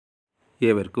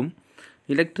ഏവർക്കും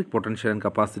electric potential and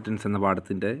capacitance എന്ന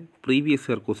പാഠത്തിൻ്റെ previous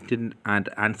year question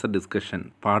and answer discussion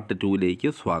part 2ലേക്ക്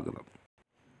സ്വാഗതം.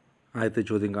 ആദ്യത്തെ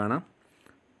ചോദ്യം കാണാം.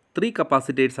 3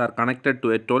 capacitors are connected to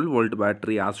A 12 volt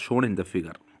battery as shown in the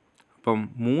figure. അപ്പം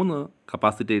 3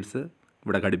 കപ്പാസിറ്റേഴ്സ്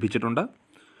ഇവിടെ ഘടിപ്പിച്ചിട്ടുണ്ട്.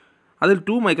 അതിൽ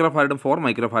 2 മൈക്രോഫാരഡും 4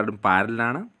 മൈക്രോഫാരഡും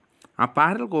പാരലാണ്. ആ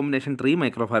പാരൽ കോമ്പിനേഷൻ 3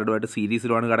 മൈക്രോഫാരഡുമായിട്ട്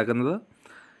സീരീസിലുമാണ് കിടക്കുന്നത്.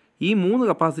 ഈ 3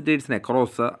 കപ്പാസിറ്റേഴ്സിന്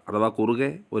അക്രോസ് അഥവാ കുറുകെ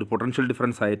ഒരു പൊട്ടൻഷ്യൽ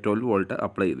ഡിഫറൻസ് ആയ 12 volt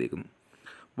apply ചെയ്തേക്കുന്നു.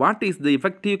 What is the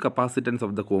effective capacitance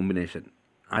of the combination?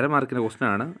 അരമാർക്കിൻ്റെ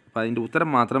ക്വസ്റ്റനാണ്. അപ്പോൾ അതിൻ്റെ ഉത്തരം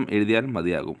മാത്രം എഴുതിയാൽ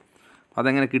മതിയാകും. അപ്പോൾ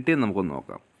അതെങ്ങനെ കിട്ടിയെന്ന് നമുക്കൊന്ന്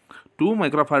നോക്കാം. 2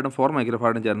 മൈക്രോഫാരഡും 4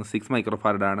 മൈക്രോഫാരഡും ചേർന്ന് 6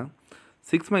 മൈക്രോഫാരഡാണ്.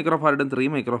 6 മൈക്രോഫാരഡും 3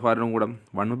 മൈക്രോഫാരഡും കൂടെ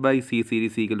 1/c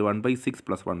സീരീസ് ഈക്വൽ 1/6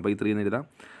 + 1/3 എന്ന് എഴുതാം.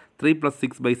 3 +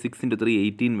 6/6 × 3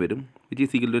 18 വരും, വിച്ച്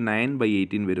ഈസ് ഈക്വൽ ടു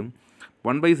 9/18 വരും.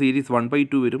 1 സീരീസ്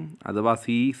 1/2 വരും, അഥവാ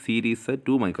സീരീസ്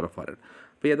 2 മൈക്രോഫാരഡ്.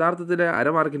 അപ്പോൾ യഥാർത്ഥത്തിൽ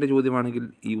അരമാർക്കിൻ്റെ ചോദ്യമാണെങ്കിൽ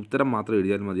ഈ ഉത്തരം മാത്രം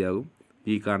എഴുതിയാൽ മതിയാകും.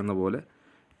 ഈ കാണുന്ന പോലെ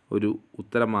ഒരു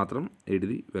ഉത്തരം മാത്രം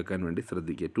എഴുതി വെക്കാൻ വേണ്ടി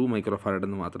ശ്രദ്ധിക്കുക. 2 മൈക്രോഫാരഡ്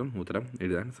എന്ന് മാത്രം ഉത്തരം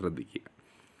എഴുതാൻ ശ്രദ്ധിക്കുക.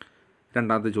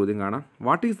 രണ്ടാമത്തെ ചോദ്യം കാണാം.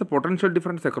 What is the potential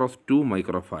difference across 2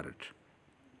 microfarad?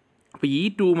 അപ്പോൾ ഈ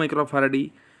 2 മൈക്രോഫാരഡ്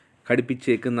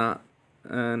ഘടിപ്പിച്ചേക്കുന്ന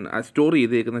സ്റ്റോർ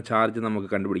ചെയ്തേക്കുന്ന ചാർജ് നമുക്ക്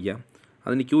കണ്ടുപിടിക്കാം.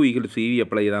 അതിന് Q = CV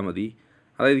അപ്ലൈ ചെയ്താൽ മതി.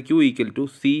 അതായത് Q =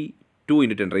 C2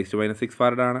 × 10⁻⁻6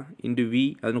 ഫാരഡാണ് ഇൻറ്റു V.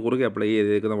 അതിന് കുറുകെ അപ്ലൈ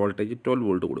ചെയ്തേക്കുന്ന വോൾട്ടേജ് 12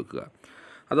 വോൾട്ട് കൊടുക്കുക.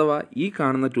 അഥവാ ഈ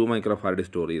കാണുന്ന 2 മൈക്രോഫാരഡ്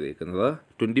സ്റ്റോർ ചെയ്തേക്കുന്നത്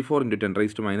 24 ×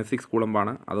 10⁻⁻6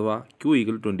 കൂളമ്പാണ്. അഥവാ Q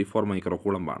 = 24 മൈക്രോ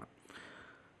കൂളമ്പാണ്.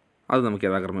 അത് നമുക്ക്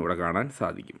യഥാക്രമം ഇവിടെ കാണാൻ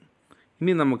സാധിക്കും.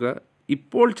 ഇനി നമുക്ക്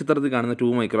ഇപ്പോൾ ചിത്രത്തിൽ കാണുന്ന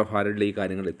 2 മൈക്രോഫാരഡിലെ ഈ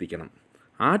കാര്യങ്ങൾ എത്തിക്കണം.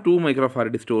 ആ 2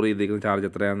 മൈക്രോഫാരഡ് സ്റ്റോർ ചെയ്തേക്കുന്ന ചാർജ്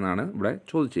എത്രയാണെന്നാണ് ഇവിടെ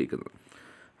ചോദിച്ചിരിക്കുന്നത്.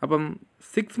 അപ്പം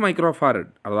 6 മൈക്രോഫാരഡ്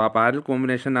അഥവാ പാരൽ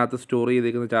കോമ്പിനേഷനകത്ത് സ്റ്റോർ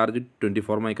ചെയ്തേക്കുന്ന ചാർജ്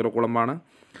 24 മൈക്രോ കൂളമ്പാണ്.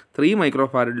 3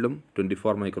 മൈക്രോഫാരഡിലും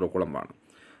 24 മൈക്രോ കൂളമ്പാണ്.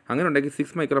 അങ്ങനെ ഉണ്ടെങ്കിൽ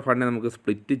 6 മൈക്രോഫാരഡിനെ നമുക്ക്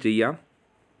സ്പ്ലിറ്റ് ചെയ്യാം.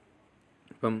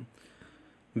 ഇപ്പം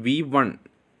V1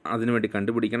 അതിനു വേണ്ടി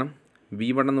കണ്ടുപിടിക്കണം.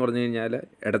 V1 എന്ന് പറഞ്ഞു കഴിഞ്ഞാൽ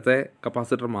ഇടത്തെ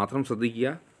കപ്പാസിറ്റർ മാത്രം ശ്രദ്ധിക്കുക.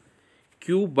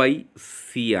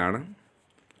 Q/C ആണ്.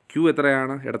 Q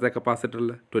എത്രയാണ് ഇടത്തെ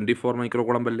കപ്പാസിറ്ററിൽ? 24 മൈക്രോ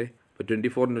കൂളമ്പല്ലേ. അപ്പോൾ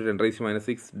 24 ×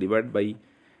 10⁻⁻6 ഡിവൈഡ് ബൈ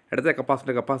ഇടത്തെ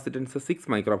കപ്പാസിറ്റൻസ് 6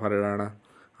 മൈക്രോഫാരഡാണ്,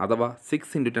 അഥവാ 6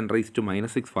 ×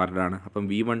 10⁻⁻6 ഫാരഡാണ്. അപ്പം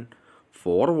V1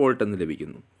 4 വോൾട്ട് എന്ന്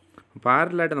ലഭിക്കുന്നു.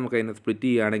 പാരലായിട്ട് നമുക്ക് അതിനെ സ്പ്ലിറ്റ്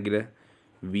ചെയ്യുകയാണെങ്കിൽ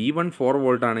V1 4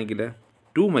 വോൾട്ട് ആണെങ്കിൽ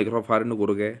 2 മൈക്രോഫാരഡിന്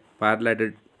കുറുകെ പാരലായിട്ട്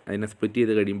അതിനെ സ്പ്ലിറ്റ്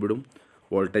ചെയ്ത് കഴിയുമ്പോഴും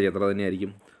വോൾട്ടേജ് എത്ര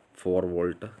തന്നെയായിരിക്കും? 4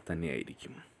 വോൾട്ട്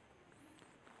തന്നെയായിരിക്കും.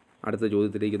 അടുത്ത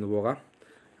ചോദ്യത്തിലേക്ക് ഒന്ന് പോകാം.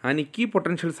 An ഇക്വി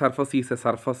potential surface is A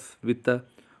surface with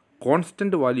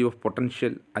constant value of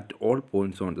potential at all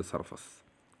points on the surface.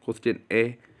 Question A.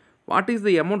 What is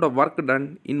the amount of work done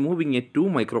in moving a 2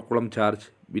 microcoulomb charge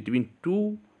between 2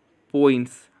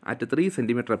 points at 3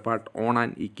 cm apart on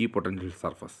an equipotential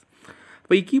surface?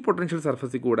 അപ്പോൾ equipotential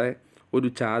സർഫസിൽ കൂടെ ഒരു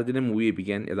ചാർജിനെ move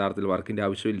ചെയ്യിപ്പിക്കാൻ യഥാർത്ഥത്തിൽ വർക്കിൻ്റെ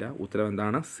ആവശ്യമില്ല. ഉത്തരം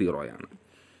എന്താണ്? 0 ആണ്.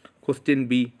 Question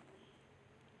B.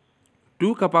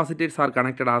 2 capacitors are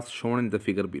connected as shown in the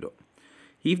figure below.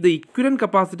 If the equivalent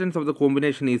capacitance of the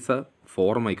combination is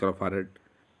 4 microfarad,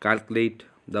 calculate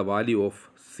the value of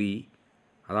C.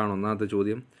 അതാണ് ഒന്നാമത്തെ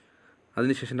ചോദ്യം.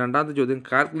 അതിനുശേഷം രണ്ടാമത്തെ ചോദ്യം,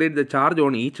 calculate the charge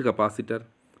on each capacitor.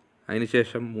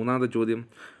 അതിനുശേഷം മൂന്നാമത്തെ ചോദ്യം,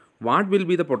 what will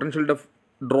be the potential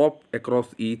drop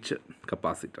across each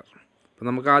capacitor. അപ്പോൾ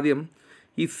നമുക്ക് ആദ്യം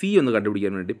ഈ C ഒന്ന്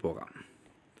കണ്ടുപിടിക്കാൻ വേണ്ടി പോകാം.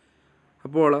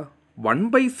 അപ്പോൾ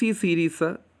 1/C സീരീസ്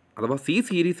അഥവാ C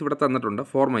സീരീസ് ഇവിടെ തന്നിട്ടുണ്ട്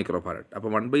 4 മൈക്രോഫാരഡ്.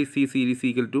 അപ്പോൾ 1/C series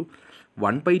equal to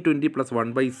 1/20 +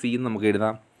 1/C എന്ന് നമുക്ക്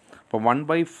എഴുതാം. അപ്പോൾ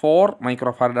 1/4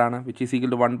 മൈക്രോഫാരഡാണ്, which is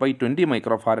equal to 1/20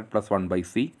 microfarad +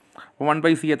 1/C. അപ്പോൾ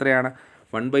 1/C എത്രയാണ്?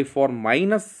 1/4 -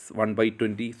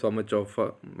 1/20. സോ മച്ച് ഓഫ്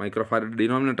മൈക്രോഫാരഡ്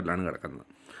ഡിനോമിനേറ്ററിലാണ് കിടക്കുന്നത്.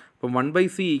 അപ്പം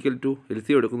 1/C ഈക്വൽ ടു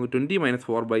LCM എടുക്കുന്നു. 20 -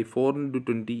 4/4 ×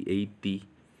 20 80.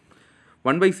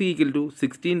 1/C equal to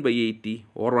 16/80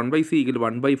 or 1/C equal to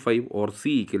 1/5 or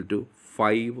C equal to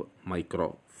 5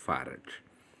 microfarad.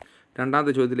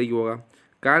 രണ്ടാമത്തെ ചോദ്യത്തിലേക്ക് പോകാം.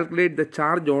 Calculate the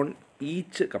charge on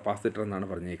each capacitor എന്നാണ്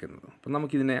പറഞ്ഞേക്കുന്നത്. അപ്പം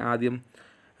നമുക്കിതിനെ ആദ്യം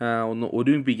ഒന്ന്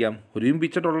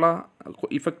ഒരുമിപ്പിച്ചിട്ടുള്ള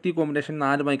ഇഫക്റ്റീവ് കോമ്പിനേഷൻ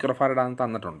 4 മൈക്രോഫാരഡാണ്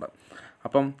തന്നിട്ടുണ്ട്.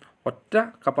 അപ്പം ഒറ്റ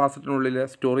കപ്പാസിറ്ററിനുള്ളിൽ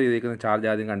സ്റ്റോർ ചെയ്തേക്കുന്ന ചാർജ്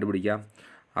ആദ്യം കണ്ടുപിടിക്കാം.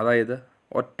 അതായത്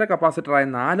ഒറ്റ കപ്പാസിറ്ററായ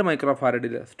 4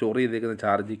 മൈക്രോഫാരഡിൽ സ്റ്റോർ ചെയ്തേക്കുന്ന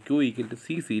charge Q =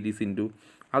 C series into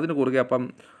അതിന് കുറുകെ അപ്പം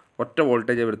ഒറ്റ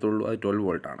വോൾട്ടേജ് വരത്തുള്ളൂ, അത് 12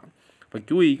 വോൾട്ടാണ്. അപ്പോൾ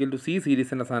Q = C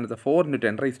സീരീസിൻ്റെ സ്ഥാനത്ത് 4 ×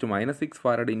 10⁻⁻6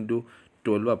 ഫാരഡ് ഇൻറ്റു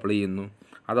 12 അപ്ലൈ ചെയ്യുന്നു.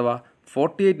 അഥവാ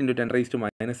 48 ×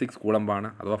 10⁻⁻6 കൂളമ്പാണ്,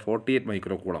 അഥവാ 48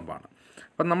 മൈക്രോ കൂളമ്പാണ്.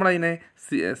 അപ്പം നമ്മളതിനെ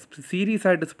സീരീസ്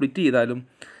ആയിട്ട് സ്പ്ലിറ്റ് ചെയ്താലും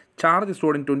charge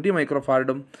stored in 20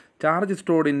 മൈക്രോഫാരഡും charge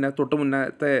stored in തൊട്ട്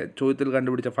മുന്നത്തെ ചോദ്യത്തിൽ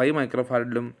കണ്ടുപിടിച്ച 5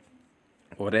 മൈക്രോഫാരഡിലും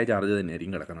ഒരേ ചാർജ്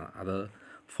തന്നെയായിരിക്കും കിടക്കുന്നത്. അത്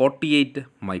 48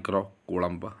 മൈക്രോ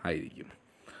കൂളമ്പ് ആയിരിക്കും.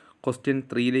 ക്വസ്റ്റ്യൻ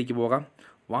 3 പോകാം.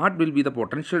 What will be the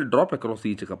potential drop across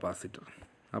each capacitor?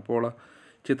 അപ്പോൾ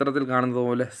ചിത്രത്തിൽ കാണുന്നത്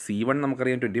പോലെ C1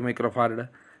 നമുക്കറിയാം 20 മൈക്രോ ഫാരഡ്,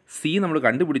 C നമ്മൾ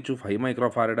കണ്ടുപിടിച്ചു 5 മൈക്രോ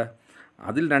ഫാരഡ്.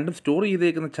 അതിൽ രണ്ടും സ്റ്റോർ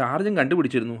ചെയ്തേക്കുന്ന ചാർജും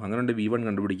കണ്ടുപിടിച്ചിരുന്നു. അങ്ങനെ V1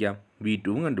 കണ്ടുപിടിക്കാം,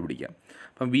 V2 കണ്ടുപിടിക്കാം.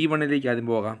 അപ്പം V1 ആദ്യം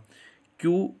പോകാം. Q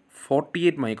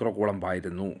 48 മൈക്രോ കൂളംബ്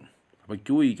ആയിരുന്നു. അപ്പോൾ Q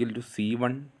 =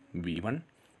 C1 V1.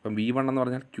 അപ്പം V1 എന്ന്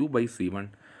പറഞ്ഞാൽ Q/C1.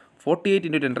 48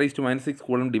 × 10⁻⁶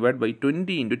 coulomb divide by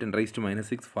 20 ×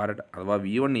 10⁻⁶ farad, അഥവാ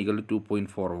V1 =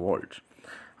 2.4 വോൾട്ട്.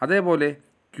 അതേപോലെ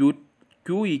Q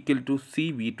 =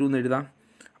 C V2 എന്ന് എഴുതാം.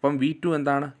 അപ്പം V2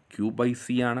 എന്താണ്? Q/C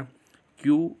ആണ്.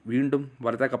 Q വീണ്ടും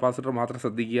വലത്തെ കപ്പാസിറ്റർ മാത്രം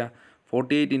ശ്രദ്ധിക്കുക.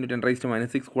 48 ×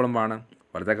 10⁻⁶ കൂളംബാണ്.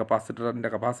 വലത്തെ കപ്പാസിറ്ററിൻ്റെ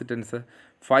കപ്പാസിറ്റൻസ്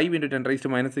 5 ×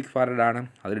 10⁻⁶ ഫാരഡാണ്.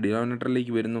 അത്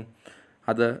ഡിനോമിനേറ്ററിലേക്ക് വരുന്നു.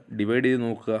 അത് ഡിവൈഡ് ചെയ്ത്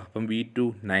നോക്കുക. അപ്പം V2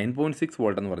 9.6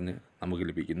 വോൾട്ട് എന്ന് പറഞ്ഞ് നമുക്ക്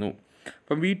ലഭിക്കുന്നു.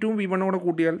 അപ്പം V2 V1 കൂടെ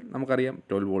കൂട്ടിയാൽ നമുക്കറിയാം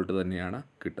 12 വോൾട്ട് തന്നെയാണ്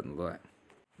കിട്ടുന്നത്.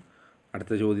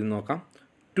 അടുത്ത ചോദ്യം നോക്കാം.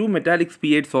 2 metallic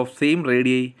spheres of same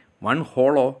radii, 1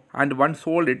 hollow and 1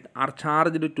 solid R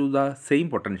charged to the same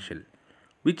potential.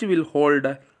 Which will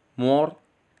hold more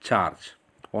charge?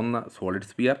 1 solid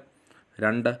sphere,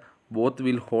 2 both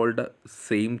will hold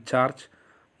same charge,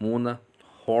 3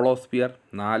 hollow sphere,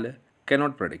 4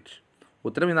 cannot predict.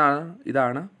 ഉത്തരം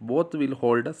ഇതാണ് both will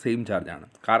hold same charge ആണ്.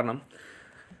 കാരണം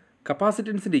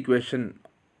കപ്പാസിറ്റൻസിൻ്റെ equation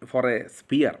for A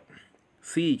sphere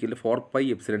C =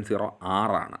 4πε0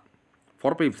 R ആണ്.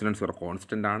 4πε0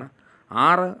 constant ആണ്.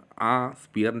 R ആ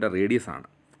സ്പിയറിൻ്റെ radius ആണ്.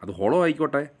 അത് hollow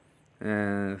ആയിക്കോട്ടെ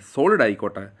സോളിഡ്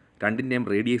ആയിക്കോട്ടെ, രണ്ടിൻ്റെയും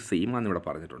റേഡിയസ് സെയിം ആണെന്ന് ഇവിടെ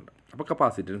പറഞ്ഞിട്ടുണ്ട്. അപ്പോൾ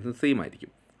കപ്പാസിറ്റൻസ് സെയിം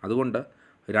ആയിരിക്കും. അതുകൊണ്ട്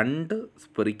 2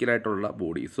 സ്പെറിക്കലായിട്ടുള്ള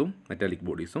ബോഡീസും മെറ്റാലിക്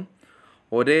ബോഡീസും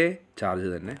ഒരേ ചാർജ്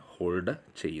തന്നെ ഹോൾഡ്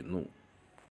ചെയ്യുന്നു.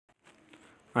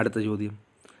 അടുത്ത ചോദ്യം.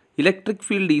 Electric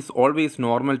field is always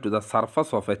normal to the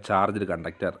surface of A charged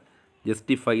conductor.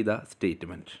 Justify the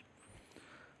statement.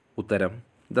 ഉത്തരം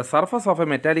the surface of A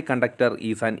metallic conductor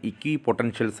is an ഇക്വി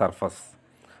potential surface.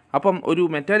 അപ്പം ഒരു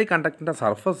മെറ്റാലിക് കണ്ടക്ടറിൻ്റെ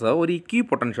സർഫസ് ഒരു ഇക്വി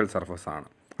പൊട്ടൻഷ്യൽ സർഫസ് ആണ്.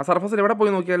 ആ സർഫസിൽ എവിടെ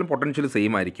പോയി നോക്കിയാലും പൊട്ടൻഷ്യൽ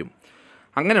സെയിം ആയിരിക്കും.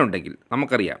 അങ്ങനെ ഉണ്ടെങ്കിൽ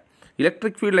നമുക്കറിയാം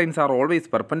electric field lines are always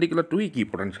perpendicular to ഇക്വി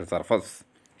potential surface.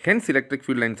 Hence electric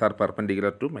field lines are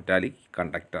perpendicular to metallic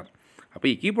conductor. അപ്പോൾ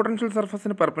ഇക്വി പൊട്ടൻഷ്യൽ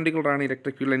സർഫസിന് പെർപെൻഡിക്കുലറാണ്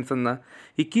ഇലക്ട്രിക് ഫീൽഡ് ലൈൻസ് എന്ന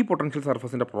ഇക്വി പൊട്ടൻഷ്യൽ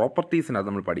സർഫസിൻ്റെ പ്രോപ്പർട്ടീസിനത്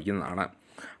നമ്മൾ പഠിക്കുന്നതാണ്.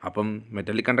 അപ്പം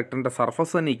മെറ്റാലിക് കണ്ടക്ടറിൻ്റെ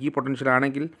സർഫസ് തന്നെ ഇക്വി പൊട്ടൻഷ്യൽ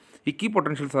ആണെങ്കിൽ ഇക്വി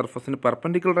പൊട്ടൻഷ്യൽ സർഫസിന്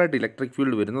പെർപെൻഡിക്കുലറായിട്ട് ഇലക്ട്രിക്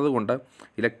ഫീൽഡ് വരുന്നത് കൊണ്ട്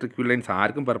ഇലക്ട്രിക് ഫീൽഡ് ലൈൻസ്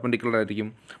ആർക്കും പെർപെൻഡിക്കുലർ ആയിരിക്കും,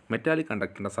 മെറ്റാലിക്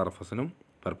കണ്ടക്ടറിൻ്റെ സർഫസിനും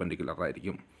പെർപെൻഡിക്കുലർ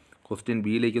ആയിരിക്കും. ക്വസ്റ്റ്യൻ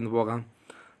B പോകാം.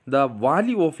 The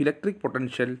value of electric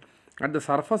potential at the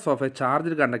surface of A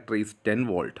charged conductor is 10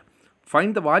 volt.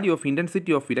 Find the value of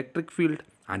intensity of electric field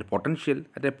and potential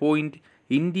at a point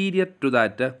interior to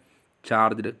that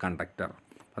charged conductor.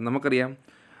 അപ്പം നമുക്കറിയാം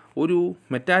ഒരു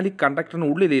metallic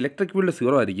കണ്ടക്ടറിനുള്ളിൽ electric field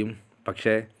 0 ആയിരിക്കും,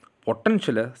 പക്ഷേ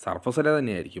potential സർഫസിലെ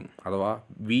തന്നെയായിരിക്കും. അഥവാ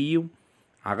വിയും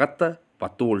അകത്ത്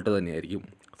 10 volt തന്നെയായിരിക്കും.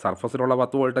 സർഫസിലുള്ള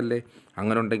 10 വോൾട്ട് അല്ലേ?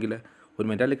 അങ്ങനെ ഉണ്ടെങ്കിൽ ഒരു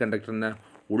മെറ്റാലിക് കണ്ടക്ടറിന്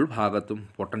ഉൾഭാഗത്തും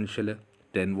പൊട്ടൻഷ്യൽ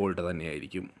 10 വോൾട്ട്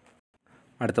തന്നെയായിരിക്കും.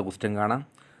 അടുത്ത ക്വസ്റ്റ്യൻ കാണാം.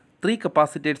 3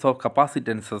 capacitors of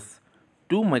capacitances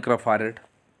 2 microfarad,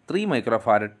 3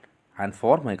 microfarad and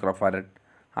 4 microfarad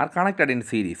are connected in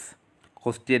series.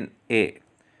 Question A.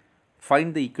 Find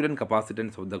the equivalent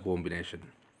capacitance of the combination.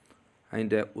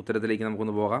 അതിൻ്റെ ഉത്തരത്തിലേക്ക്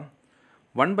നമുക്കൊന്ന് പോകാം.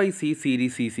 1/C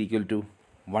series is equal to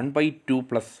 1/2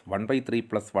 + 1/3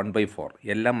 + 1/4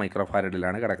 എല്ലാം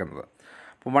മൈക്രോഫാരഡിലാണ് കിടക്കുന്നത്.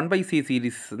 അപ്പോൾ 1/C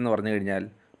സീരീസ് എന്ന് പറഞ്ഞു കഴിഞ്ഞാൽ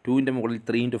 2ൻ്റെ മുകളിൽ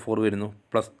 3 × 4 വരുന്നു,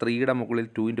 പ്ലസ് 3യുടെ മുകളിൽ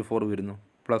 2 × 4 വരുന്നു,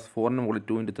 പ്ലസ് 4ന് മുകളിൽ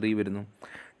 2 × 3 വരുന്നു,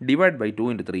 divide by 2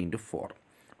 × 3 × 4.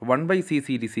 1/C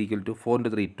series equal to 4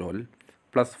 × 3 12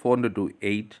 plus 4 × 2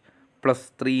 8 plus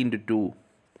 3 × 2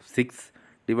 6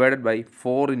 divided by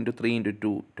 4 × 3 ×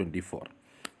 2 24.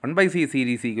 1/C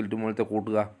series equal to മുകളിലത്തെ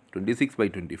കൂട്ടുക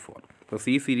 26/24. അപ്പോൾ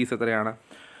C സീരീസ് എത്രയാണ്?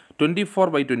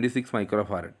 24/26 മൈക്രോ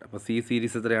ഫാരഡ്. അപ്പോൾ C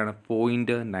സീരീസ് എത്രയാണ്?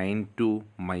 0.92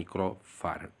 മൈക്രോ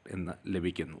ഫാരഡ് എന്ന്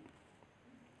ലഭിക്കുന്നു.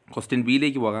 ക്വസ്റ്റ്യൻ B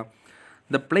പോകാം.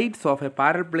 The plates of a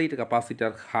parallel plate capacitor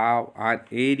have an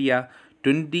area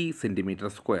 20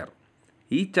 centimeters square.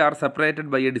 Each are separated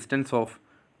by a distance of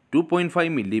 2.5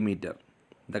 millimeter.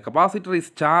 The capacitor is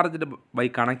charged by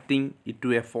connecting it to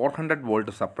a 400 volt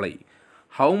supply.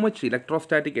 How much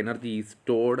electrostatic energy is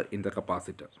stored in the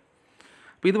capacitor?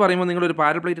 അപ്പോൾ ഇത് പറയുമ്പോൾ നിങ്ങളൊരു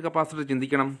parallel plate capacitor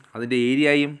ചിന്തിക്കണം. അതിൻ്റെ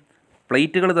ഏരിയയും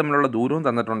പ്ലേറ്റുകൾ തമ്മിലുള്ള ദൂരവും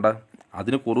തന്നിട്ടുണ്ട്.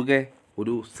 അതിന് കുറുകെ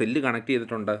ഒരു സെല്ല് കണക്ട്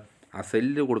ചെയ്തിട്ടുണ്ട്. ആ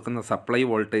സെല്ല് കൊടുക്കുന്ന സപ്ലൈ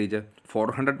വോൾട്ടേജ്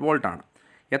 400 വോൾട്ടാണ്.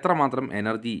 എത്രമാത്രം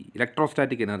എനർജി,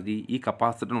 ഇലക്ട്രോസ്റ്റാറ്റിക് എനർജി ഈ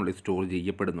കപ്പാസിറ്ററിനുള്ളിൽ സ്റ്റോർ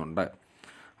ചെയ്യപ്പെടുന്നുണ്ട്?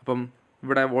 അപ്പം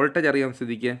ഇവിടെ വോൾട്ടേജ് അറിയാൻ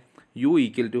സ്ഥിതിക്ക് U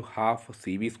 = ½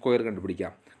 CV²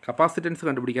 കണ്ടുപിടിക്കാം. കപ്പാസിറ്റൻസ്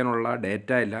കണ്ടുപിടിക്കാനുള്ള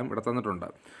ഡേറ്റ എല്ലാം ഇവിടെ തന്നിട്ടുണ്ട്.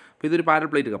 അപ്പോൾ ഇതൊരു പാരൽ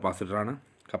പ്ലേറ്റ് കപ്പാസിറ്ററാണ്.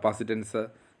 കപ്പാസിറ്റൻസ്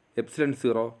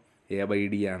ε0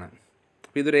 A/D ആണ്.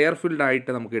 അപ്പോൾ ഇതൊരു എയർ ഫീൽഡ്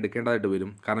ആയിട്ട് നമുക്ക് എടുക്കേണ്ടതായിട്ട്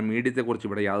വരും, കാരണം മീഡിയത്തെക്കുറിച്ച്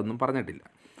ഇവിടെ യാതൊന്നും പറഞ്ഞിട്ടില്ല.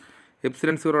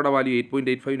 Epsilon സീറോയുടെ value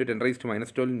 8.85 ×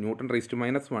 10⁻12 newton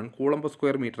 (1), Coulomb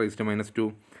square metre (2),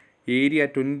 area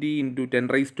 20 ×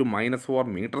 10⁻4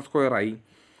 metre square ആയി.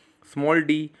 സ്മോൾ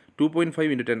ഡി 2.5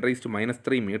 ×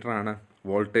 10⁻3 മീറ്റർ ആണ്.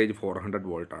 വോൾട്ടേജ് 400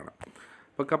 വോൾട്ട് ആണ്.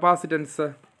 അപ്പോൾ capacitance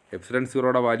epsilon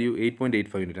സീറോയുടെ value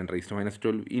 8.85 ×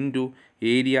 10⁻12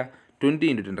 area 20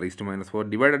 × 10⁻4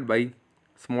 divided by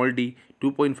small D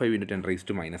 2.5 ×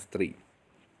 10⁻3.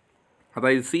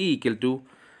 അതായത് C =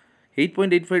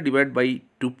 8.85 ഡിവൈഡ് ബൈ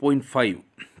 2.5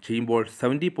 ചെയ്യുമ്പോൾ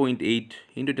 70.8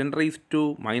 ×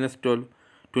 10⁻12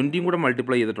 20 കൂടെ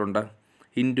മൾട്ടിപ്ലൈ ചെയ്തിട്ടുണ്ട്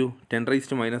ഇൻറ്റു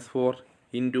 10⁻4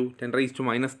 ഇൻറ്റു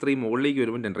 10⁻3 മുകളിലേക്ക്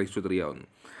വരുമ്പോൾ 10⁻3 ആവുന്നു.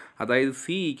 അതായത് C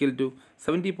 =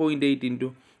 70.8 ഇൻറ്റു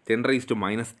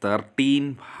 10⁻13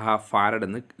 ഫാരഡ്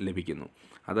എന്ന് ലഭിക്കുന്നു.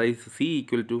 അതായത് C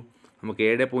 = നമുക്ക്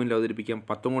 7 പോയിൻറ്റിൽ അവതരിപ്പിക്കാം,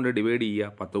 10 കൊണ്ട് ഡിവൈഡ് ചെയ്യുക,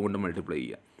 10 കൊണ്ട് മൾട്ടിപ്ലൈ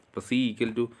ചെയ്യുക. അപ്പോൾ C =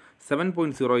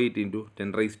 7.08 ഇൻറ്റു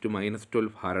 10⁻12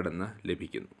 ഫാരഡ് എന്ന്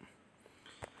ലഭിക്കുന്നു.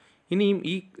 ഇനിയും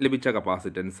ഈ ലഭിച്ച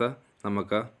കപ്പാസിറ്റൻസ്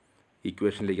നമുക്ക്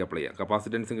ഇക്വേഷനിലേക്ക് അപ്ലൈ ചെയ്യാം.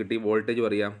 കപ്പാസിറ്റൻസും കിട്ടി, വോൾട്ടേജും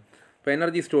അറിയാം. അപ്പോൾ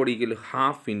എനർജി സ്റ്റോർഡ് =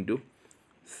 ½ ഇൻറ്റു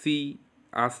C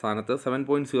ആ സ്ഥാനത്ത്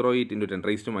 7.08 ഇൻറ്റു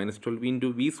 10⁻12 ഇൻറ്റു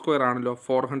V² ആണല്ലോ,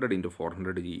 400 ഇൻറ്റു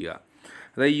 400 ചെയ്യുക.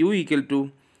 അതായത് U =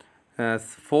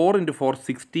 4 × 4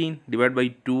 16 ഡിവൈഡ് ബൈ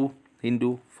 2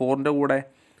 ഇൻറ്റു 4ൻ്റെ കൂടെ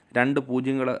 2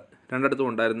 പൂജ്യങ്ങൾ രണ്ടിടത്തും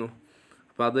ഉണ്ടായിരുന്നു,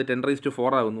 അപ്പോൾ അത്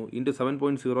 10⁻4 ആകുന്നു ഇൻറ്റു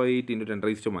 7.08 ഇൻറ്റു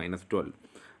 10⁻12.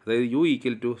 അതായത് U =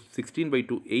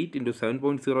 16/2 8 ഇൻറ്റു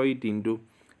 7.08 ഇൻറ്റു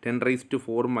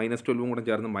 10⁻4 -12 കൂടെ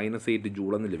ചേർന്ന് -8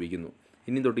 ജൂൾ എന്ന് ലഭിക്കുന്നു.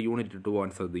 ഇനി തൊട്ട് യൂണിറ്റ് ഇട്ട് പോകാൻ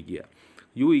ശ്രദ്ധിക്കുക.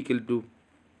 U =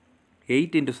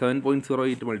 8 ഇൻറ്റു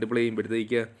 7.08 മൾട്ടിപ്ലൈ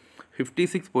ചെയ്യുമ്പോഴത്തേക്ക്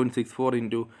 56.64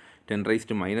 ഇൻറ്റു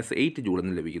 10⁻8 ജൂൾ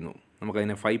എന്ന് ലഭിക്കുന്നു.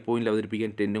 നമുക്കതിനെ 5 പോയിൻറ്റിൽ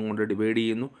അവതരിപ്പിക്കാൻ 10 കൊണ്ട് ഡിവൈഡ്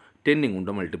ചെയ്യുന്നു, 10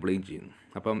 കൊണ്ട് മൾട്ടിപ്ലൈയും ചെയ്യുന്നു.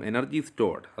 അപ്പം എനർജി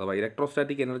സ്റ്റോർഡ് അഥവാ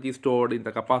electrostatic energy stored in the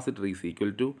capacitor is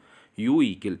equal to U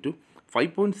 =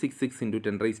 5.66 into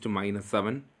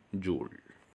 10⁻7 joule.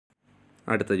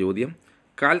 അടുത്ത ചോദ്യം,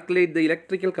 calculate the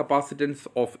electrical capacitance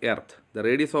of earth. The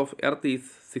radius of earth is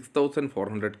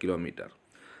 6400 kilometre.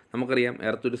 നമുക്കറിയാം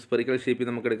എർത്ത് ഒരു സ്പെറിക്കൽ ഷേപ്പിൽ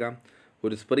നമുക്കെടുക്കാം.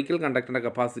 ഒരു സ്പെറിക്കൽ കണ്ടക്ടറിൻ്റെ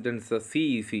കപ്പാസിറ്റൻസ് C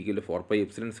 =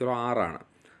 4πε0 R ആണ്.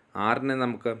 ആറിനെ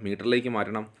നമുക്ക് മീറ്ററിലേക്ക്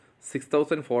മാറ്റണം.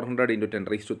 6400 into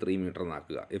 10⁻3 metre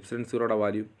എന്നാക്കുക. ε0യുടെ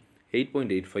value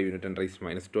 8.85 into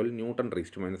 10⁻12 newton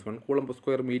 (1), Coulomb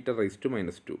square metre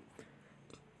 (2).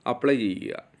 Apply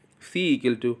ചെയ്യുക. C =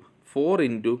 4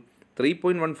 into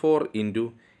 3.14 into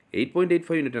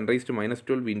 8.85 into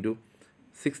 10⁻12 into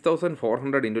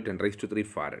 6400 into 10⁻3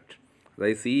 farad.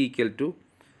 അതായത് C =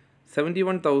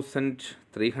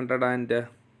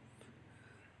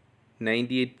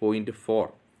 71,398.4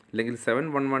 അല്ലെങ്കിൽ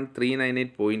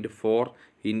 711,398.4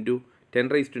 ഇൻറ്റു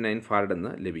 10⁻9 ഫാരഡ്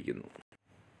എന്ന് ലഭിക്കുന്നു.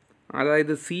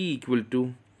 അതായത് C =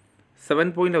 7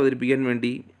 പോയിൻ്റ് അവതരിപ്പിക്കാൻ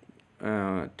വേണ്ടി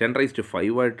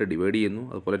 10⁻5 ആയിട്ട് ഡിവൈഡ് ചെയ്യുന്നു,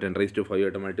 അതുപോലെ 10⁻5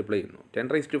 ആയിട്ട് മൾട്ടിപ്ലൈ ചെയ്യുന്നു.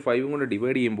 10⁻5 കൊണ്ട്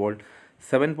ഡിവൈഡ് ചെയ്യുമ്പോൾ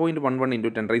 7.11 ഇൻറ്റു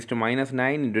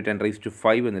 10⁻9 ഇൻറ്റു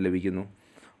 10⁻5 എന്ന് ലഭിക്കുന്നു.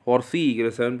 ഓർ C =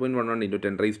 7.11 ഇൻറ്റു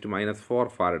 10⁻4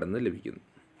 ഫാരഡ് എന്ന് ലഭിക്കുന്നു.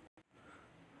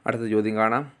 അടുത്ത ചോദ്യം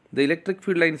കാണാം. The electric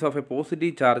field lines of A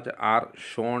positive charge are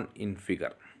shown in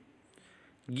figure.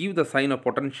 Give the sign of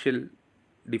potential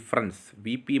difference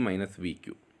VP - VQ.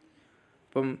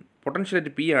 അപ്പം പൊട്ടൻഷ്യൽ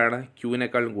P ആണ്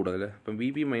ക്യൂവിനേക്കാളും കൂടുതൽ, അപ്പം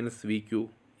VP - VQ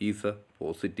is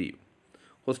positive.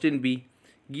 Question B,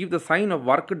 give the sign of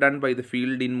work done by the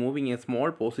field in moving A small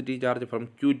positive charge from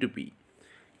Q to P.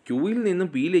 ക്യൂവിൽ നിന്നും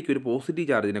പിയിലേക്ക് ഒരു positive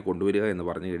ചാർജിനെ കൊണ്ടുവരിക എന്ന്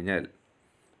പറഞ്ഞു കഴിഞ്ഞാൽ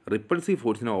റിപ്പൾസീവ്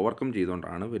ഫോഴ്സിനെ ഓവർകം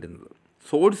ചെയ്തുകൊണ്ടാണ് വരുന്നത്.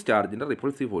 സോഴ്സ് ചാർജിൻ്റെ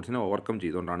റിപ്പൾസീവ് ഫോഴ്സിനെ ഓവർകം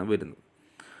ചെയ്തുകൊണ്ടാണ് വരുന്നത്.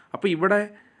 അപ്പോൾ ഇവിടെ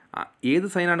ഏത്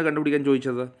സൈനാണ് കണ്ടുപിടിക്കാൻ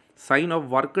ചോദിച്ചത്? Sign of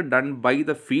work done by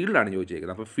the ഫീൽഡാണ്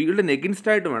ചോദിച്ചേക്കുന്നത്. അപ്പോൾ ഫീൽഡിന്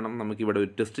എഗൻസ്റ്റായിട്ട് വേണം നമുക്കിവിടെ ഒരു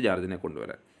ടെസ്റ്റ് ചാർജിനെ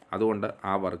കൊണ്ടുവരാൻ. അതുകൊണ്ട്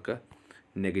ആ വർക്ക്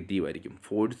നെഗറ്റീവ് ആയിരിക്കും.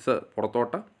 ഫോഴ്സ്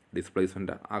പുറത്തോട്ട്,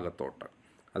 ഡിസ്പ്ലേസ്മെൻറ്റ് അകത്തോട്ട്.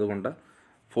 അതുകൊണ്ട്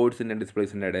ഫോഴ്സിൻ്റെ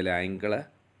ഡിസ്പ്ലേസ്മെൻ്റ് ഇടയിലെ ആംഗിൾ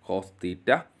കോസ് തീറ്റ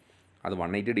അത്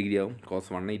 180 ഡിഗ്രി ആവും. Cos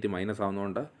 180 minus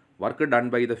ആവുന്നതുകൊണ്ട് work done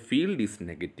by the field is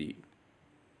negative.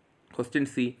 Question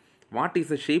C, what is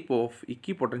the shape of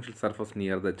ഇക്വി potential surface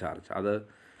near the charge? അത്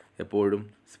എപ്പോഴും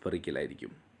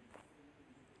സ്പെറിക്കലായിരിക്കും.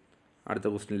 അടുത്ത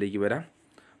ക്വസ്റ്റ്യനിലേക്ക് വരാം.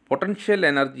 Potential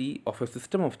energy of A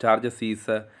system of charges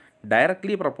is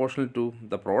directly proportional to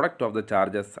the product of the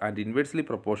charges and inversely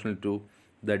proportional to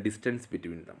the distance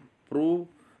between them. Prove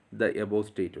the above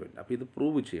statement. അപ്പോൾ ഇത്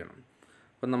prove ചെയ്യണം.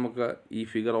 അപ്പം നമുക്ക് ഈ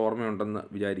ഫിഗർ ഓർമ്മയുണ്ടെന്ന്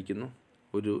വിചാരിക്കുന്നു.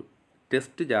 ഒരു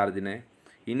ടെസ്റ്റ് ചാർജിനെ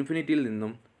ഇൻഫിനിറ്റിയിൽ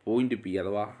നിന്നും പോയിൻ്റ് P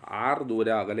അഥവാ R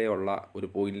ദൂരെ അകലെയുള്ള ഒരു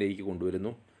പോയിൻറ്റിലേക്ക്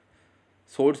കൊണ്ടുവരുന്നു.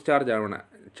 സോഴ്സ്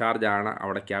ചാർജാണ്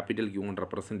അവിടെ ക്യാപിറ്റൽ Q കൊണ്ട്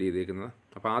റെപ്രസെൻറ്റ് ചെയ്തേക്കുന്നത്.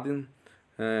 അപ്പോൾ ആദ്യം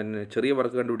ചെറിയ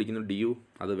വർക്ക് കണ്ടുപിടിക്കുന്നു ഡി യു,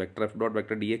 അത് vector F dot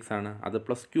vector D X ആണ്. അത്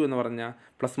പ്ലസ് ക്യൂ എന്ന് പറഞ്ഞാൽ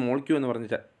പ്ലസ് സ്മോൾ ക്യൂ എന്ന് പറഞ്ഞ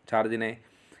ചാർജിനെ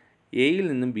എയിൽ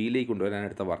നിന്നും ബിയിലേക്ക് കൊണ്ടുവരാൻ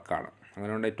എടുത്ത വർക്കാണ്.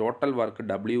 അങ്ങനെ ഉണ്ടെങ്കിൽ ടോട്ടൽ വർക്ക്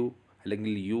ഡബ്ല്യു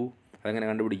അല്ലെങ്കിൽ യു അതെങ്ങനെ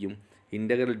കണ്ടുപിടിക്കും?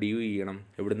 ഇൻ്റഗ്രൽ ഡി യു ചെയ്യണം.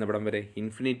 എവിടുന്ന് എവിടം വരെ?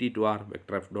 Infinity to R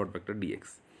vector F dot vector D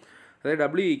X. അതായത്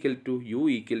W equal to you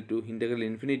equal to integral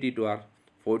infinity to R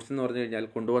force എന്ന് പറഞ്ഞു കഴിഞ്ഞാൽ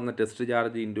കൊണ്ടുവന്ന test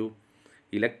charge into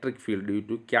electric field due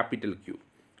to capital Q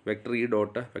vector E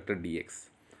dot vector D X.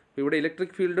 അപ്പോൾ ഇവിടെ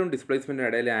electric ഫീൽഡും ഡിസ്പ്ലേസ്മെൻറ്റും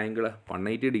ഇടയിലെ angle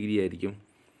 180 degree ആയിരിക്കും.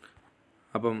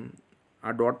 അപ്പം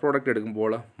ആ ഡോട്ട് പ്രോഡക്റ്റ്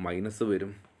എടുക്കുമ്പോൾ മൈനസ്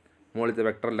വരും, മുകളിലത്തെ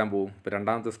വെക്ടറെല്ലാം പോകും. ഇപ്പോൾ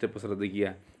രണ്ടാമത്തെ സ്റ്റെപ്പ് ശ്രദ്ധിക്കുക,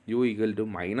 U equal to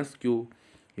minus Q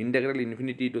integral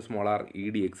infinity to small R E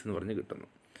D X എന്ന് പറഞ്ഞ് കിട്ടുന്നു.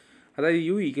 അതായത്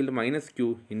U equal to minus Q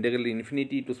integral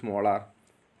infinity to small R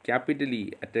capital E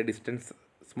at A distance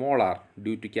small R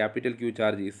due to capital Q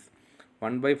charge is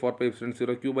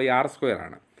 1/4π0 Q by R square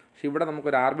ആണ്. പക്ഷേ ഇവിടെ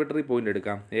നമുക്കൊരു arbitrary point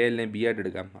എടുക്കാം, A അല്ലെങ്കിൽ ബി ആയിട്ട്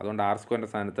എടുക്കാം. അതുകൊണ്ട് R സ്ക്വയറിൻ്റെ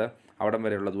സ്ഥാനത്ത് അവിടം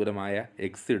വരെയുള്ള ദൂരമായ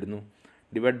എക്സ് ഇടുന്നു,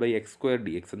 divide by X square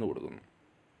D X എന്ന് കൊടുക്കുന്നു.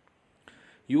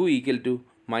 U equal to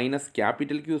minus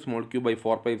capital Q small Q by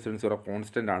 4π0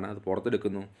 constant ആണ്, അത്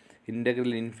പുറത്തെടുക്കുന്നു.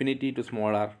 Integral infinity to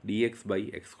small R D X by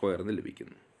X square എന്ന്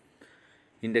ലഭിക്കുന്നു.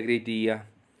 ഇൻ്റഗ്രേറ്റ് ചെയ്യുക.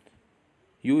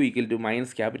 U equal to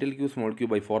minus capital Q small Q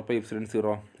by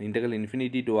 4π0 integral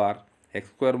infinity to R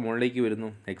X square മുകളിലേക്ക് വരുന്നു,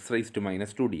 X raise to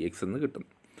minus 2 D X എന്ന് കിട്ടുന്നു.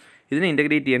 ഇതിനെ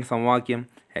integrate ചെയ്യാൻ സമവാക്യം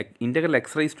integral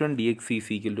X raise to N D X is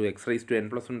equal to X raise to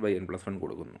n+1 by n+1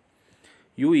 കൊടുക്കുന്നു.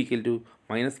 U equal to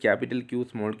minus capital Q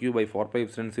small Q by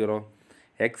 4π0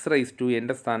 X raise to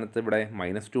എൻ്റെ സ്ഥാനത്ത് ഇവിടെ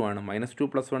 -2 ആണ്, -2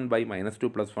 + 1 by -2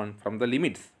 + 1 from the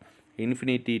limits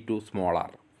infinity to small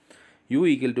R. U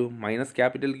equal to minus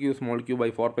capital Q small Q by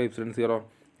 4π0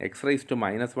 X raise to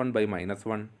 -1 by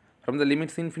 -1 from the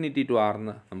limits infinity to R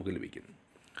എന്ന് നമുക്ക് ലഭിക്കുന്നു.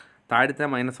 താഴത്തെ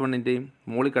 -1ൻ്റെയും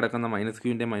മുകളിൽ കിടക്കുന്ന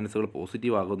 -q-ൻ്റെയും മൈനസുകൾ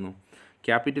പോസിറ്റീവ് ആകുന്നു.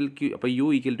 ക്യാപിറ്റൽ ക്യൂ അപ്പോൾ U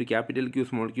equal to capital Q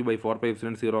small Q by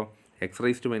 4π0 X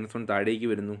raise to -1 താഴേക്ക്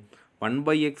വരുന്നു,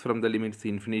 1/x from the limits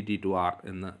infinity to R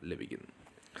എന്ന് ലഭിക്കുന്നു.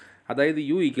 അതായത്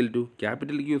U equal to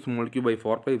capital Q small Q by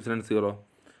 4π0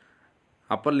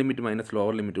 upper limit minus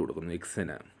lower limit കൊടുക്കുന്നു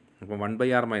എക്സിന്. അപ്പം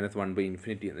 1/r minus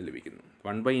 1/∞ എന്ന് ലഭിക്കുന്നു.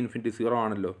 1/∞ 0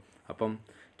 ആണല്ലോ. അപ്പം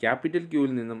ക്യാപിറ്റൽ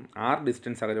ക്യൂവിൽ നിന്നും ആർ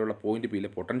ഡിസ്റ്റൻസ് അകലെയുള്ള പോയിൻ്റ് പിയിലെ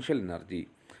potential energy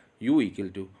U equal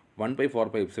to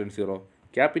 1/4π0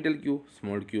 capital Q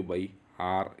small Q by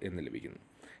R എന്ന് ലഭിക്കുന്നു.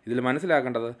 ഇതിൽ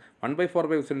മനസ്സിലാക്കേണ്ടത്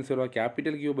 1/4π0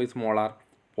 capital Q by small R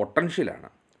പൊട്ടൻഷ്യലാണ്.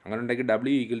 അങ്ങനെ ഉണ്ടെങ്കിൽ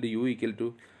W equal to you equal to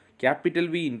capital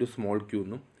V into small Q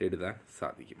എന്നും എഴുതാൻ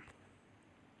സാധിക്കും.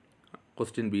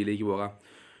 ക്വസ്റ്റ്യൻ ബിയിലേക്ക് പോകാം.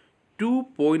 2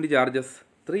 point charges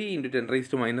 3 ×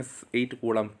 10⁻⁸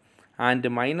 coulomb and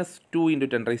 -2 ×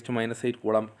 10⁻⁸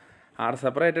 coulomb R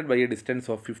separated by A distance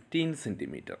of 15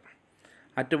 cm.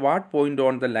 At what point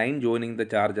on the line joining the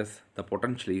charges the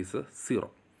potential is 0.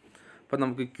 അപ്പോൾ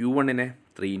നമുക്ക് Q1നെ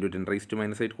 3 ×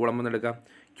 10⁻⁸ coulomb എന്ന് എടുക്കാം.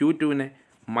 Q2നെ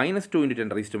 -2 ×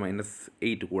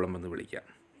 10⁻⁸ coulomb എന്ന്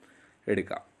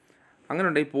എടുക്കാം. അങ്ങനെ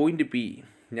ഉണ്ടെങ്കിൽ പോയിൻ്റ് പി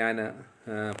ഞാൻ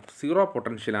 0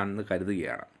 പൊട്ടൻഷ്യലാണെന്ന്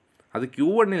കരുതുകയാണ്. അത്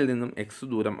Q1ൽ നിന്നും എക്സ്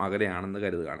ദൂരം അകലെയാണെന്ന്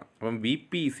കരുതുകയാണ്. അപ്പം വി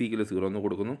പി = 0 എന്ന്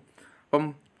കൊടുക്കുന്നു. അപ്പം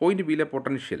പോയിൻ്റ് പിയിലെ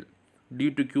potential due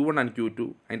to Q1 and Q2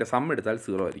 അതിൻ്റെ സം എടുത്താൽ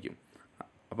 0 ആയിരിക്കും.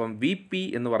 അപ്പം വി പി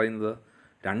എന്ന് പറയുന്നത്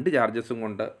 2 ചാർജസും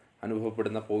കൊണ്ട്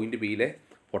അനുഭവപ്പെടുന്ന പോയിൻ്റ് പിയിലെ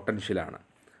പൊട്ടൻഷ്യലാണ്.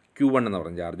 Q1 എന്ന്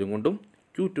പറഞ്ഞ ചാർജും കൊണ്ടും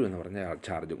Q2 എന്ന് പറഞ്ഞ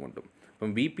ചാർജും കൊണ്ടും.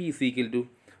 അപ്പം വി പി =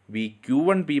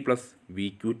 VQ1P +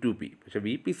 VQ2P. പക്ഷേ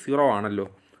വി പി 0 ആണല്ലോ,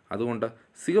 അതുകൊണ്ട്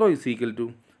 0 =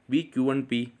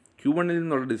 VQ1P. Q1ൽ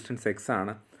നിന്നുള്ള ഡിസ്റ്റൻസ് എക്സ്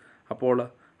ആണ്. അപ്പോൾ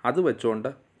അത് വെച്ചുകൊണ്ട്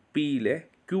പിയിലെ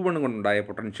Q1 കൊണ്ടുണ്ടായ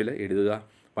പൊട്ടൻഷ്യൽ എഴുതുക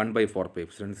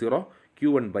 1/4π0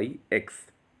 Q1/x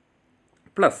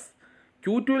പ്ലസ്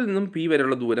Q2ൽ നിന്നും പി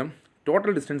വരെയുള്ള ദൂരം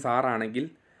ടോട്ടൽ ഡിസ്റ്റൻസ് r ആണെങ്കിൽ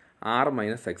r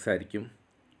 - x ആയിരിക്കും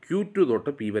Q2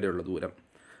 തൊട്ട് പി വരെയുള്ള ദൂരം.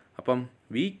 അപ്പം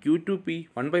VQ2P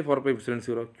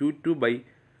 1/4π0 Q2/r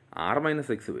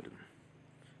 - x വരും.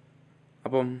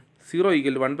 അപ്പം 0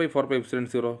 =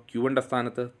 1/4π0 Q1ൻ്റെ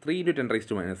സ്ഥാനത്ത് 3 ×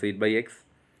 10⁻⁸/x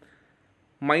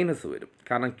മൈനസ് വരും,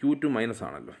 കാരണം Q2 മൈനസ്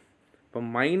ആണല്ലോ. അപ്പം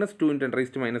 -2 ×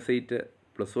 10⁻⁸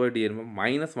 പ്ലസുമായിട്ട് ചേരുമ്പോൾ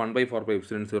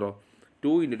 -1/4π0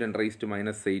 2 ×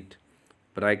 10⁻⁸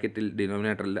 ബ്രാക്കറ്റിൽ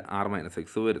ഡിനോമിനേറ്ററിൽ r - x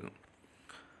വരുന്നു.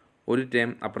 ഒരു ടേം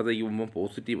അപ്പുറത്തേക്ക് പോകുമ്പോൾ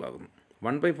പോസിറ്റീവ് ആകുന്നു.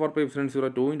 1/4π0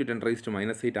 2 ×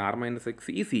 10⁻⁸ r - x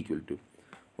is equal to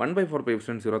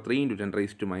 1/4π0 3 ×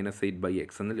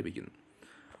 10⁻⁸/x എന്ന് ലഭിക്കുന്നു.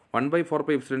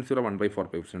 1/4π0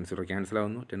 1/4π0 ക്യാൻസൽ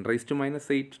ആവുന്നു. 10⁻⁸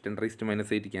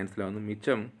 10⁻⁸ ക്യാൻസൽ ആവുന്നു.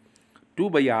 മിച്ചം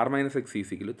 2/r - x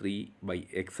is equal to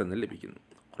 3/x എന്ന് ലഭിക്കുന്നു.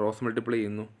 ക്രോസ് മൾട്ടിപ്ലൈ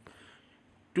ചെയ്യുന്നു.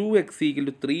 2x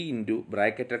 = 3 into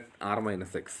ബ്രാക്കറ്റഡ് r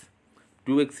 - x.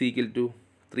 2x =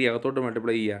 3 അകത്തോട്ട്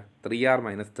മൾട്ടിപ്ലൈ ചെയ്യുക, 3r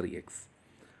 - 3x.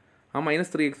 ആ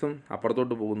 -3x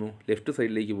അപ്പുറത്തോട്ട് പോകുന്നു, ലെഫ്റ്റ്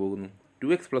സൈഡിലേക്ക് പോകുന്നു.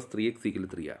 2x plus 3x equal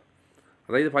to 3r.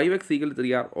 അതായത് 5x equal to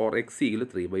 3r or x equal to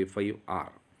 3/5r.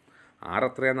 r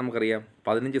എത്രയാണ് നമുക്കറിയാം,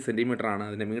 15 സെൻറ്റിമീറ്റർ ആണ്.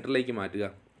 അതിൻ്റെ മീറ്ററിലേക്ക് മാറ്റുക,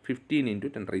 15 ×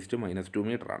 10⁻²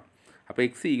 മീറ്റർ ആണ്. അപ്പോൾ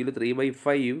x equal to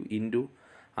 3/5 ഇൻറ്റു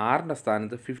ആറിൻ്റെ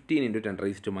സ്ഥാനത്ത് 15 ×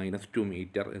 10⁻²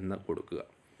 മീറ്റർ എന്ന് കൊടുക്കുക.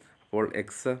 അപ്പോൾ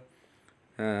എക്സ്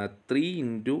 3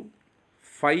 ×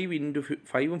 5 ×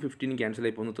 5ഉം 15ഉം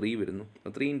ക്യാൻസലായി പോകുന്നു, 3 വരുന്നു.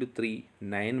 3 × 3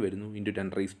 9 വരുന്നു, ഇൻറ്റു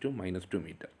 10⁻²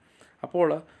 മീറ്റർ. അപ്പോൾ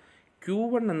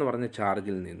Q1 എന്ന് പറഞ്ഞ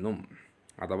ചാർജിൽ നിന്നും,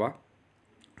 അഥവാ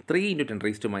 3 ×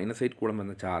 10⁻8 കൂളം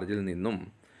എന്ന ചാർജിൽ നിന്നും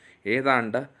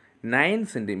ഏതാണ്ട് 9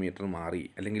 സെൻറ്റിമീറ്റർ മാറി,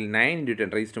 അല്ലെങ്കിൽ 9 ×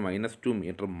 10⁻²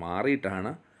 മീറ്റർ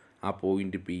മാറിയിട്ടാണ് ആ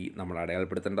പോയിൻ്റ് പി നമ്മൾ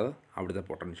അടയാളപ്പെടുത്തേണ്ടത്. അവിടുത്തെ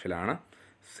പൊട്ടൻഷ്യലാണ്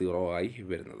 0 ആയി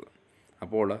വരുന്നത്.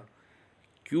 അപ്പോൾ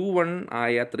Q1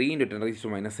 ആയ 3 ×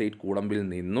 10⁻8 കൂളമ്പിൽ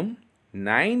നിന്നും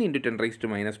 9 ×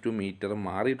 10⁻² മീറ്റർ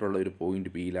മാറിയിട്ടുള്ള ഒരു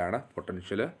പോയിൻ്റ് പിയിലാണ്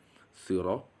പൊട്ടൻഷ്യൽ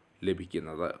 0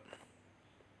 ലഭിക്കുന്നത്.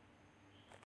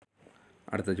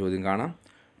 അടുത്ത ചോദ്യം കാണാം.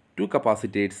 To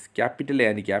capacitors capital A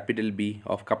and capital B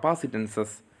of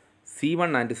capacitances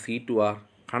C1 and C2 are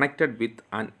connected with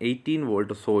an 18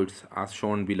 volt source as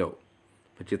shown below.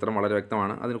 അപ്പോൾ ചിത്രം വളരെ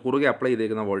വ്യക്തമാണ്. അതിന് കുറുകെ അപ്ലൈ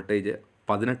ചെയ്തേക്കുന്ന voltage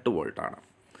 18 വോൾട്ടാണ്.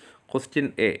 Question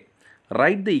A,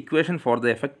 write the equation for the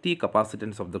effective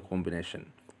capacitance of the combination.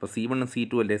 ഇപ്പോൾ C1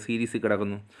 C2 അല്ലേ സീരീസിൽ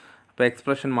കിടക്കുന്നു. അപ്പോൾ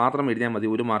എക്സ്പ്രഷൻ മാത്രം എഴുതിയാൽ മതി,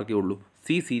 ഒരു മാർക്കേ ഉള്ളൂ. C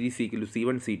series equal to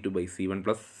C1 C2/C1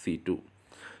 + C2.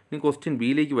 ഇനി ക്വസ്റ്റ്യൻ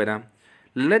ബിയിലേക്ക് വരാം.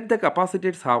 Let the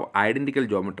capacitors have identical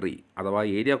geometry, അഥവാ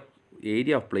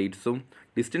area of പ്ലേറ്റ്സും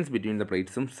distance between the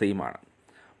പ്ലേറ്റ്സും same ആണ്.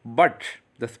 But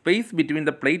the space between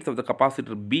the plates of the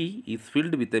capacitor B is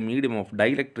filled with a medium of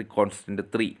dielectric constant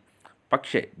 3.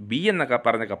 പക്ഷേ B എന്നൊക്കെ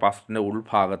പറഞ്ഞ കപ്പാസിറ്ററിൻ്റെ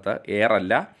ഉൾഭാഗത്ത് air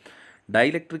അല്ല,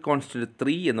 dielectric constant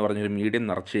 3 എന്ന് പറഞ്ഞൊരു medium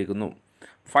നിറച്ചേക്കുന്നു.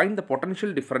 Find the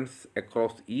potential difference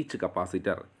across each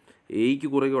capacitor. എയ്ക്ക്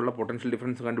കുറുകെയുള്ള potential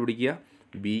difference കണ്ടുപിടിക്കുക,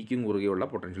 ബിക്കും കുറുകെയുള്ള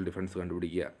പൊട്ടൻഷ്യൽ ഡിഫറൻസ്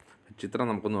കണ്ടുപിടിക്കുക. ചിത്രം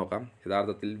നമുക്ക് നോക്കാം.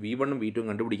 യഥാർത്ഥത്തിൽ V1ഉം V2ഉം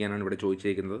കണ്ടുപിടിക്കാനാണ് ഇവിടെ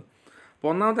ചോദിച്ചേക്കുന്നത്. അപ്പോൾ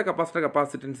ഒന്നാമത്തെ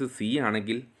കപ്പാസിറ്റൻസ് C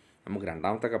ആണെങ്കിൽ നമുക്ക്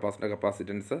രണ്ടാമത്തെ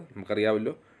കപ്പാസിറ്റൻസ്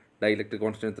നമുക്കറിയാമല്ലോ, ഡൈഇലക്ട്രിക്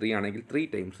കോൺസ്റ്റൻറ്റ് 3 ആണെങ്കിൽ 3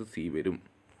 ടൈംസ് C വരും.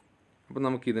 അപ്പോൾ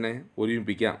നമുക്കിതിനെ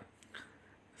ഒരുമിപ്പിക്കാം.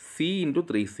 C ×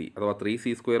 3C, അഥവാ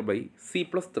 3C² +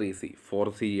 C+3C,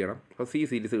 4C ചെയ്യണം. അപ്പോൾ C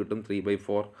സീരീസ് കിട്ടും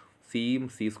 3/4. സിയും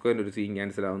C² ഒരു സിയും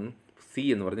ക്യാൻസൽ ആവുന്നു, C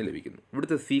എന്ന് പറഞ്ഞ് ലഭിക്കുന്നു.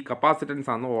 ഇവിടുത്തെ C കപ്പാസിറ്റൻസ്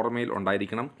ആണെന്ന് ഓർമ്മയിൽ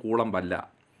ഉണ്ടായിരിക്കണം, കൂളമ്പല്ല.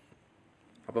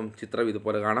 അപ്പം ചിത്രം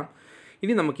ഇതുപോലെ കാണാം.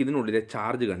 ഇനി നമുക്ക് ഇതിനുള്ളിലെ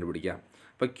ചാർജ് കണ്ടുപിടിക്കാം.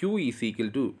 അപ്പോൾ Q is equal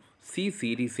to C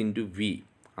series into V,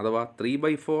 അഥവാ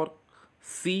 3/4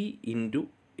 C ×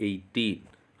 18.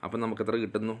 അപ്പം നമുക്ക് എത്ര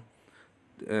കിട്ടുന്നു?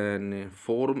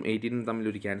 4ഉം 18ഉം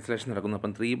തമ്മിലൊരു ക്യാൻസലേഷൻ നടക്കുന്നു.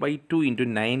 അപ്പം 3/2 ×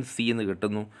 9C എന്ന്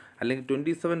കിട്ടുന്നു, അല്ലെങ്കിൽ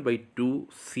 27/2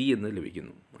 C എന്ന്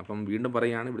ലഭിക്കുന്നു. അപ്പം വീണ്ടും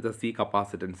പറയുകയാണ്, ഇവിടുത്തെ C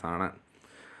കപ്പാസിറ്റൻസ് ആണ്.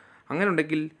 അങ്ങനെ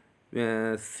ഉണ്ടെങ്കിൽ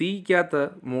സിക്കകത്ത്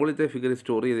മുകളിലത്തെ ഫിഗർ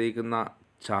സ്റ്റോർ ചെയ്തേക്കുന്ന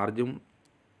ചാർജും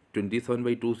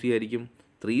 27/2C ആയിരിക്കും.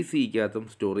 3Cക്കകത്തും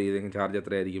സ്റ്റോർ ചെയ്തേക്കുന്ന ചാർജ്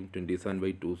എത്രയായിരിക്കും?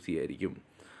 27/2C ആയിരിക്കും.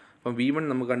 അപ്പം V1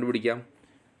 നമുക്ക് കണ്ടുപിടിക്കാം.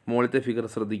 മുകളിലത്തെ ഫിഗർ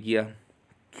ശ്രദ്ധിക്കുക.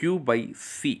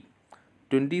 Q/C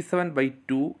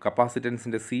 27/2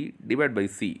 കപ്പാസിറ്റൻസിൻ്റെ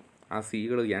C/C. ആ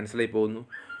സികൾ ക്യാൻസലായി പോകുന്നു.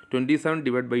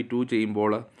 27/2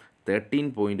 ചെയ്യുമ്പോൾ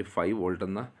 13.5 വോൾട്ട്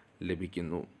എന്ന്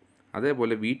ലഭിക്കുന്നു.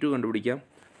 അതേപോലെ V2 കണ്ടുപിടിക്കാം.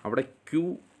 അവിടെ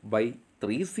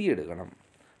Q/3C എടുക്കണം.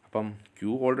 അപ്പം Q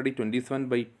ഓൾറെഡി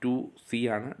 27/2C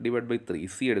ആണ്,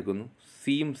 /3C എടുക്കുന്നു.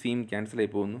 സിയും ക്യാൻസലായി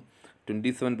പോകുന്നു.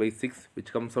 27/6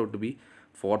 which comes out to B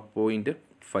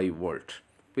 4.5 volt.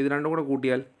 അപ്പോൾ ഇത് രണ്ടും കൂടെ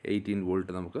കൂട്ടിയാൽ 18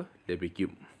 വോൾട്ട് നമുക്ക്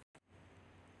ലഭിക്കും.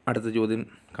 അടുത്ത ചോദ്യം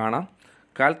കാണാം.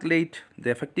 Calculate the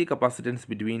effective capacitance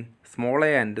between small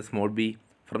A and small B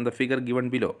from the figure given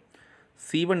below.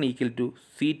 C1 equal to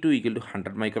C2 equal to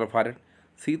 100 microfarad,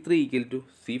 C3 equal to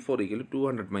C4 equal to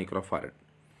 200 microfarad.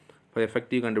 അപ്പോൾ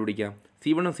എഫക്റ്റീവ് കണ്ടുപിടിക്കാം.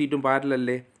 C1ഉം C2ഉം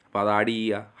പാരലല്ലേ, അപ്പോൾ അത് add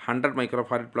ചെയ്യുക. 100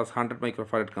 microfarad + 100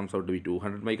 microfarad comes out to B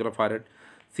 200 microfarad.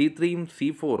 C3ഉം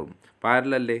C4ഉം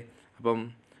പാരലല്ലേ, അപ്പം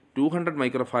 200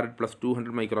 microfarad +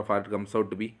 200 microfarad comes out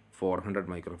to B 400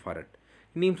 microfarad.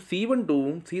 ഇനിയും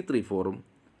C12ഉം C34ഉം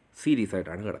series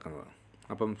ആയിട്ടാണ് കിടക്കുന്നത്.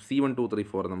 അപ്പം C1 2 3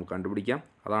 4 നമുക്ക് കണ്ടുപിടിക്കാം.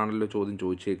 അതാണല്ലോ ചോദ്യം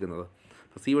ചോദിച്ചേക്കുന്നത്.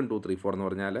 അപ്പോൾ C1 2 3 4 എന്ന്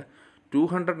പറഞ്ഞാൽ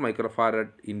 200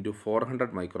 മൈക്രോഫാരഡ് ×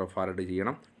 400 മൈക്രോഫാരഡ്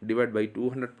ചെയ്യണം,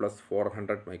 /200 +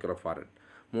 400 മൈക്രോഫാരഡ്.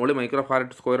 മുകളിൽ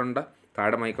മൈക്രോഫാരഡ് സ്ക്വയർ ഉണ്ട്,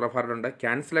 താഴെ മൈക്രോഫാരഡ് ഉണ്ട്.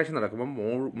 ക്യാൻസലേഷൻ നടക്കുമ്പോൾ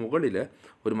മുകളിൽ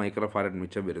ഒരു മൈക്രോഫാരഡ്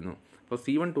മിച്ചം വരുന്നു. അപ്പോൾ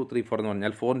C1 2 3 4 എന്ന്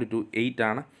പറഞ്ഞാൽ 4 × 2 8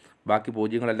 ആണ്. ബാക്കി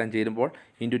പൂജ്യങ്ങളെല്ലാം ചേരുമ്പോൾ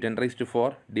 × 10⁻⁴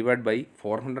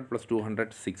 /400 + 200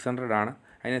 600 ആണ്.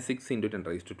 അതിനെ 6 ×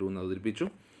 10⁻² എന്ന് അവതരിപ്പിച്ചു.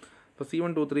 അപ്പോൾ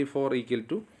C1 2 3 4 ഈക്വൽ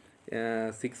ടു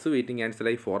 6 വെയിറ്റിംഗ്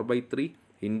ക്യാൻസലായി 4/3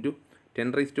 ×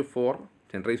 10⁻⁴.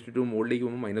 10⁻² മുകളിലേക്ക്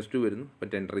പോകുമ്പോൾ -2 വരുന്നു. അപ്പോൾ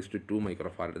 10⁻²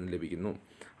 മൈക്രോഫാരഡ് എന്ന് ലഭിക്കുന്നു.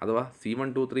 അഥവാ C1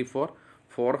 2 3 4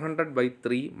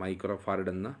 400/3 മൈക്രോ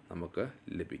ഫാരഡ് എന്ന് നമുക്ക്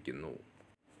ലഭിക്കുന്നു.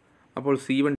 അപ്പോൾ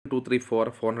C1 2 3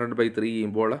 4 400/3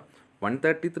 ചെയ്യുമ്പോൾ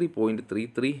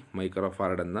 133.33 മൈക്രോ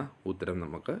ഫാരഡ് എന്ന ഉത്തരം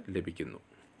നമുക്ക് ലഭിക്കുന്നു.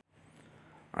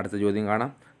 അടുത്ത ചോദ്യം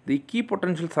കാണാം. The ഇക്വി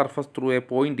potential surface through A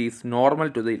point is normal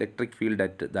to the electric field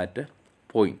at that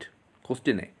point.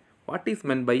 Question A. What is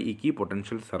men by ഇക്വി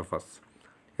potential surface?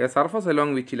 A surface along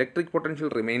which electric potential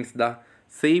remains the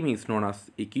same is known as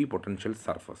equipotential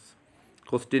surface.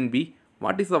 Question B.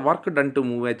 What is the work done to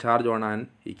move a charge on an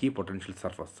equipotential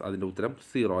surface? അതിൻ്റെ ഉത്തരം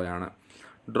 0 ആണ്.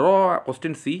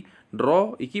 Question C. Draw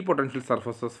equipotential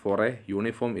surfaces for a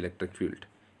uniform electric field.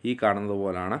 ഈ കാണുന്നത്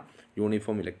പോലാണ്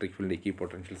uniform electric field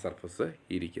equipotential surface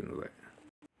ഇരിക്കുന്നത്.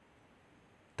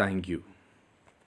 Thank you.